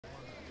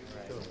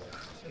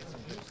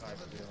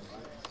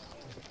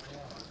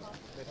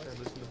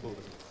Listen to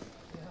Buddha.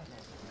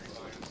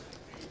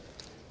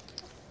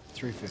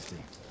 350.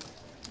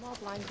 Small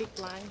blind, big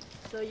blind.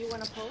 So you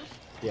want to pose?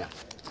 Yeah.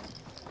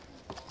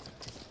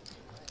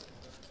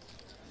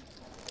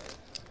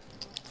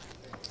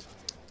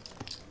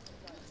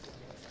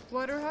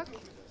 Water, Huck?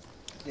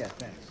 Yeah,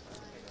 thanks.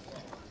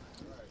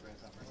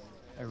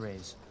 I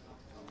raise.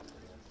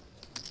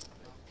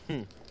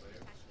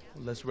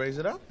 Let's raise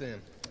it up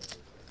then.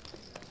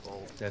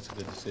 Oh, that's a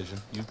good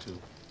decision. You too.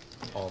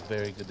 All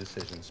very good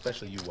decisions,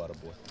 especially you,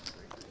 Waterboy.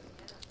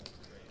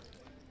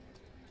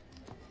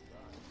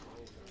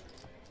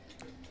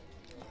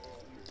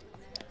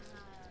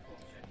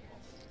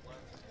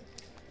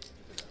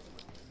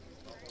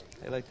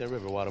 Hey, like that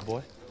river,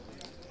 Waterboy.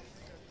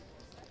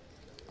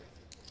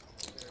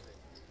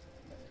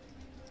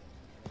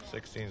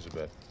 $16's a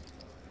bet.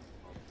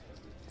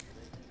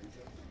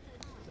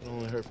 It'll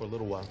only hurt for a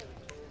little while.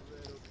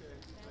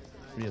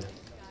 Really.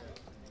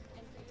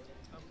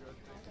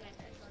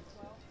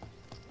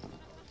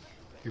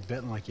 You're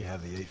betting like you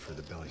have the 8 for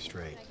the belly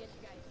straight.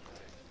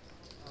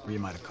 Or you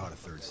might have caught a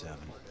third 7.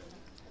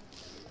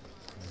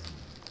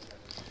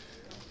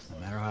 No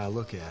matter how I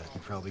look at it,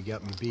 you probably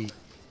got me beat.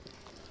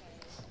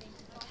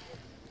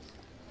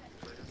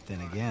 But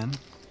then again,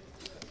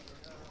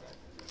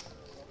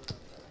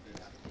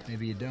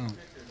 maybe you don't.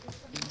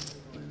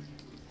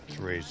 It's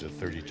raised to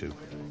 32.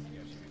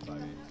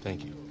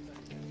 Thank you.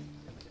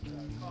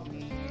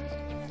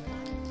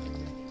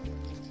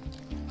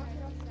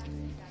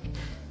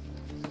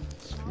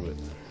 Screw it.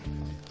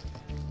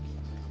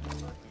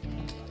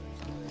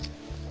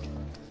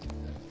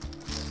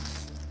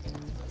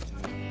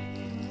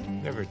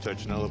 Never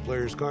touch another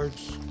player's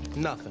cards?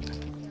 Nothing.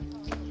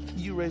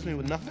 You raised me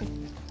with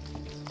nothing?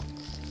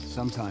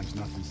 Sometimes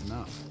nothing's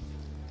enough.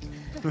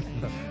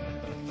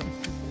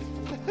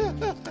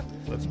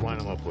 Let's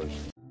wind them up,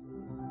 please.